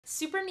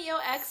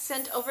SUPERNEOX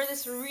sent over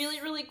this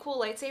really cool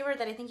lightsaber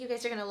that I think you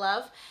guys are gonna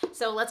love.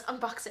 So let's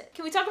unbox it.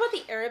 Can we talk about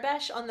the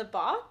Arabesh on the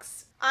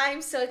box?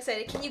 I'm so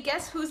excited. Can you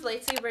guess whose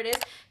lightsaber it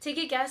is? Take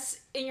a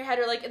guess in your head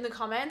or like in the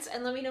comments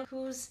and let me know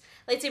whose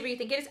lightsaber you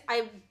think it is.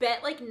 I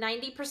bet like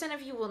 90%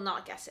 of you will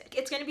not guess it.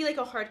 It's gonna be like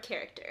a hard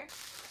character.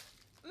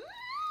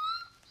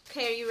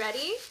 Okay, are you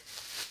ready?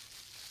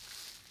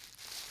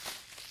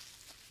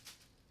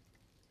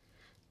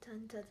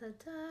 Dun dun dun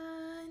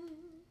dun.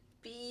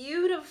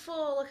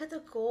 Beautiful. Look at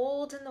the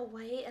gold and the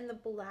white and the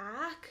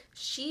black.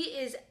 She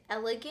is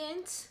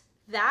elegant.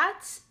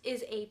 That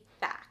is a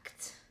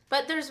fact.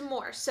 But there's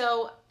more.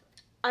 So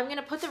I'm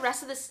gonna put the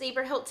rest of the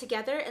saber hilt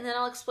together and then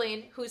I'll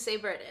explain whose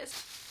saber it is.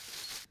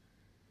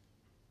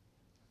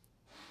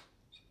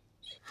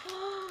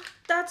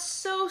 That's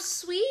so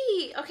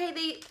sweet.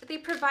 Okay, they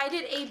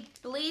provided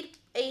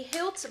a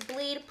hilt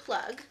blade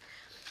plug,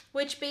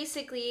 which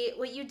basically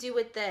what you do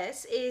with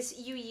this is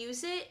you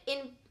use it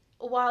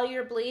while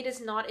your blade is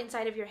not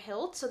inside of your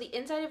hilt, so the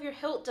inside of your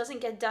hilt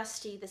doesn't get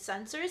dusty, the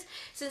sensors,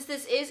 since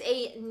this is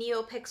a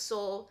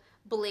Neopixel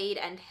blade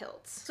and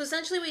hilt. So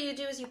essentially what you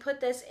do is you put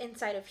this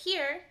inside of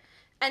here,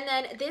 and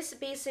then this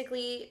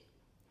basically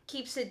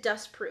keeps it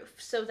dust proof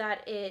so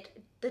that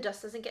the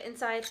dust doesn't get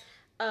inside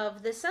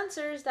of the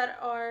sensors that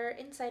are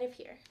inside of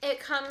here. It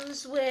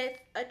comes with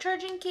a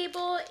charging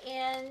cable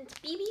and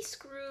BB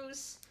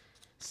screws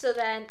so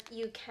then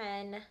you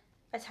can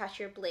attach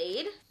your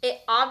blade.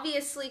 It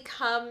obviously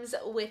comes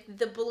with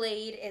the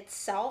blade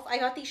itself. I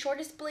got the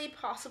shortest blade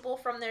possible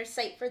from their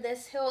site for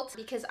this hilt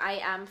because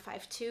I am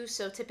 5'2",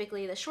 so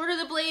typically the shorter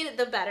the blade,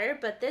 the better,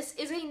 but this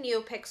is a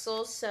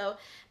Neopixel, so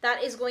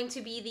that is going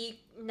to be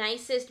the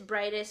nicest,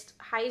 brightest,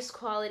 highest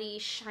quality,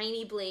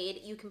 shiny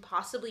blade you can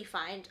possibly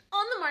find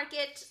on the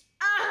market.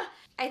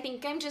 I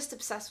think I'm just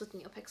obsessed with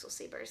Neopixel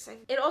sabers.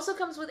 It also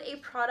comes with a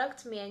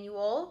product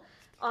manual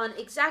on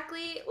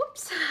exactly,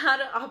 how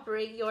to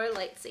operate your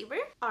lightsaber.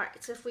 All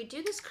right, so if we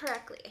do this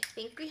correctly, I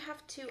think we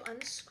have to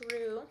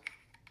unscrew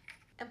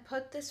and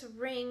put this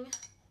ring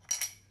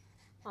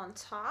on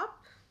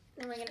top.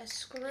 Then we're gonna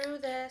screw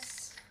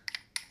this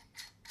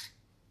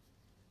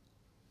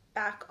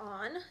back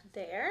on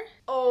there.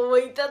 Oh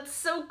wait, that's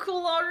so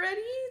cool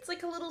already. It's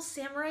like a little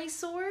samurai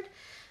sword.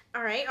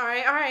 All right.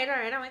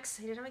 I'm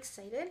excited.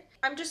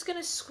 I'm just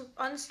gonna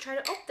try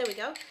to, oh, there we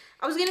go.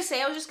 I was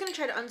just gonna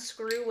try to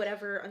unscrew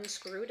whatever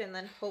unscrewed and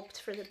then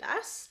hoped for the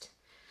best.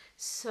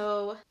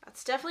 So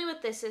that's definitely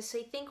what this is. So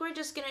I think we're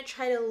just gonna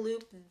try to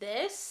loop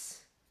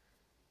this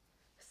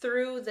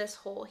through this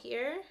hole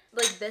here.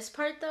 Like this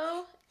part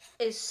though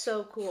is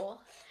so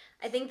cool.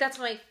 I think that's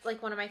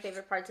one of my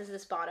favorite parts is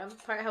this bottom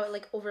part, how it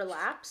like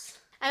overlaps.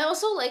 I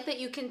also like that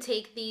you can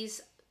take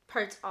these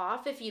parts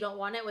off if you don't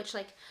want it, which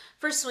like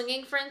for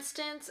swinging, for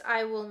instance,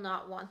 I will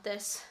not want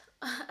this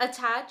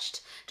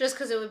attached just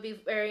because it would be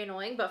very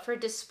annoying, but for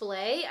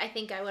display, I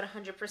think I would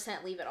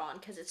 100% leave it on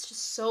because it's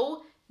just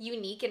so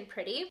unique and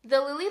pretty.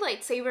 The Lily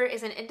lightsaber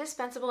is an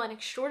indispensable and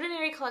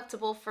extraordinary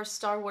collectible for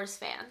Star Wars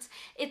fans.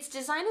 Its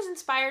design is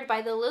inspired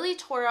by the Lily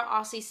Tora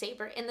Aussie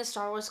saber in the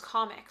Star Wars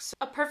comics.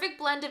 A perfect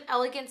blend of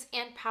elegance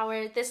and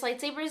power, this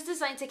lightsaber is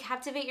designed to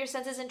captivate your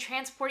senses and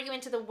transport you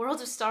into the world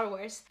of Star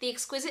Wars. The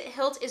exquisite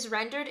hilt is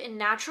rendered in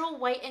natural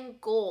white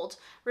and gold,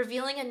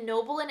 revealing a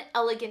noble and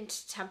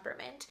elegant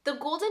temperament. The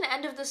golden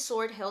end of the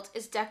sword hilt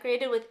is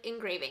decorated with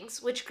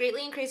engravings, which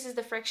greatly increases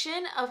the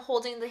friction of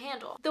holding the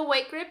handle. The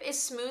white grip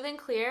is smooth and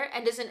clear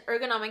and is an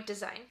ergonomic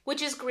design,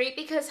 which is great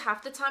because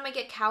half the time I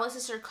get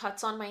calluses or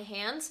cuts on my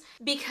hands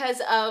because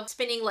of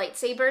spinning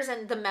lightsabers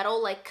and the metal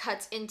like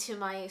cuts into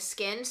my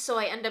skin, so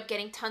I end up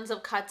getting tons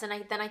of cuts and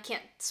then I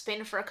can't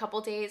spin for a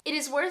couple days. It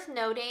is worth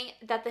noting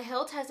that the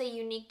hilt has a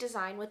unique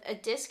design with a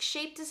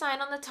disc-shaped design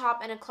on the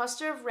top and a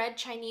cluster of red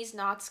Chinese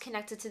knots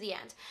connected to the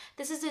end.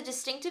 This is a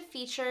distinctive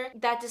feature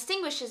that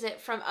distinguishes it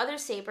from other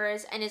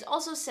sabers and is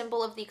also a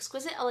symbol of the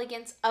exquisite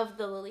elegance of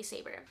the Lily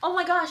saber. Oh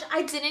my gosh,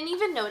 I didn't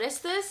even notice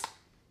this.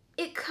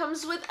 It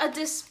comes with a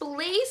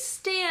display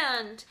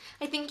stand.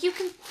 I think you'd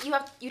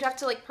have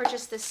to like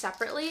purchase this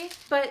separately,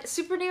 but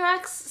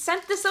SUPERNEOX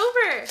sent this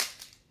over.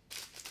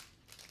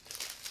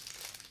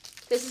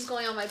 This is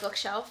going on my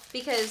bookshelf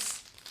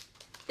because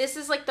this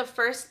is like the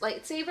first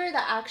lightsaber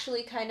that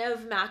actually kind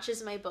of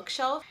matches my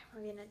bookshelf.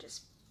 We're gonna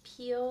just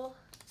peel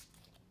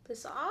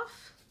this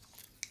off.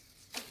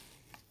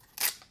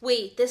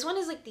 Wait, this one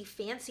is like the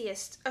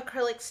fanciest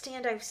acrylic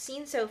stand I've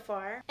seen so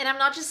far. And I'm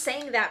not just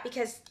saying that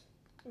because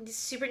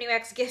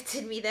SUPERNEOX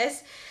gifted me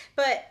this,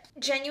 but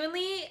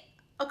genuinely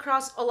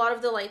across a lot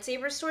of the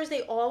lightsaber stores,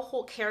 they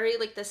all carry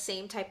like the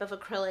same type of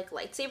acrylic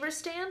lightsaber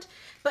stand,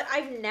 but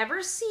I've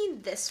never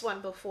seen this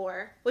one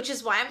before, which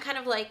is why I'm kind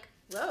of like,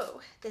 whoa,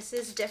 this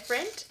is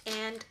different,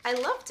 and I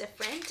love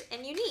different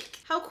and unique.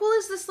 How cool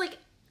is this like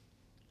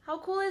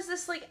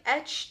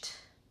etched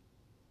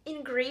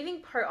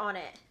engraving part on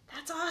it?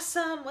 That's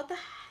awesome. What the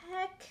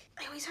heck?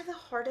 I always have the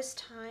hardest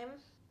time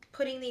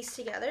putting these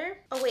together.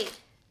 Oh wait,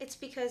 it's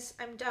because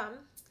I'm dumb.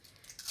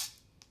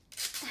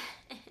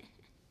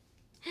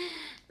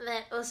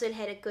 That also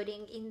had a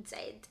coating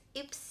inside.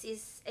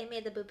 Oopsies, I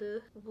made a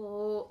boo-boo.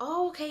 Whoa,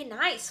 oh, okay,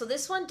 nice. So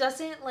this one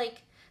doesn't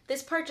like,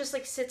 this part just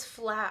like sits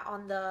flat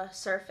on the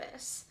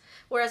surface.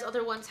 Whereas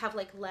other ones have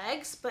like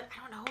legs, but I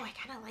don't know, I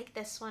kind of like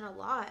this one a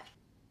lot.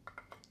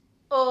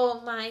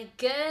 Oh my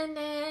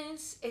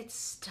goodness, it's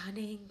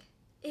stunning.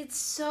 It's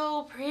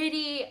so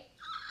pretty.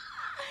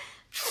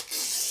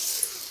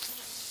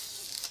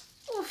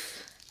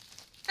 Oof.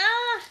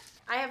 Ah!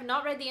 I have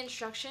not read the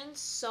instructions,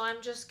 so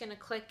I'm just gonna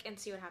click and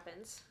see what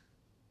happens.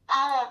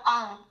 Oh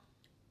my.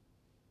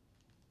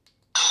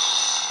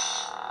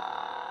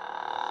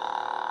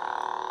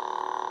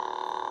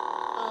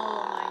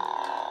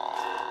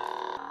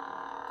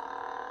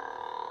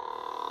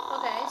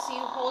 Okay, so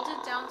you hold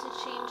it down to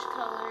change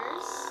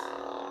colors.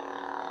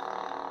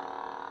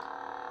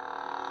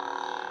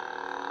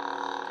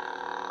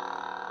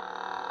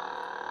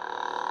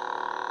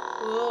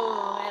 Ooh,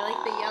 I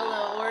like the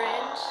yellow,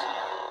 orange.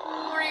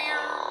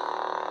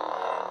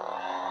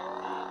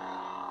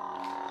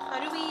 How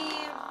do we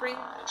bring...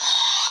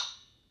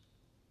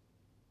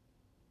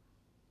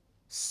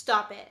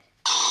 Stop it.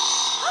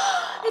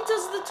 It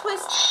does the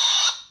twist.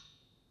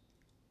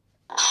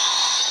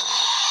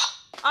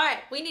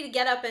 Alright, we need to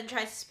get up and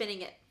try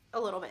spinning it a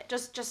little bit.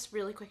 Just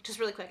really quick,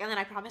 and then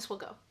I promise we'll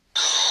go.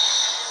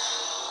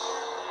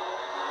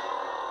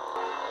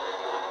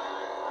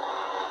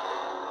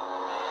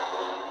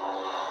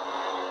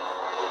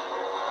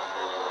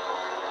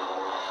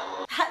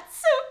 That's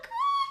so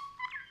cool!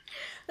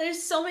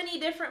 There's so many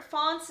different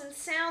fonts and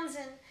sounds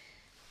and...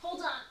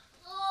 Hold on.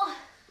 Oh.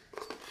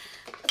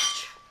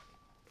 Let's try.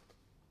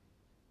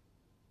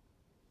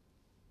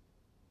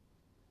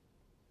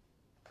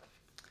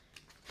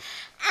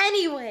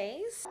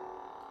 Anyways.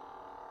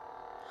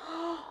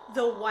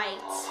 The white.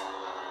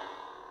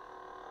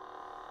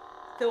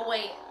 The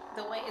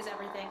white is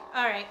everything.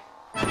 Alright.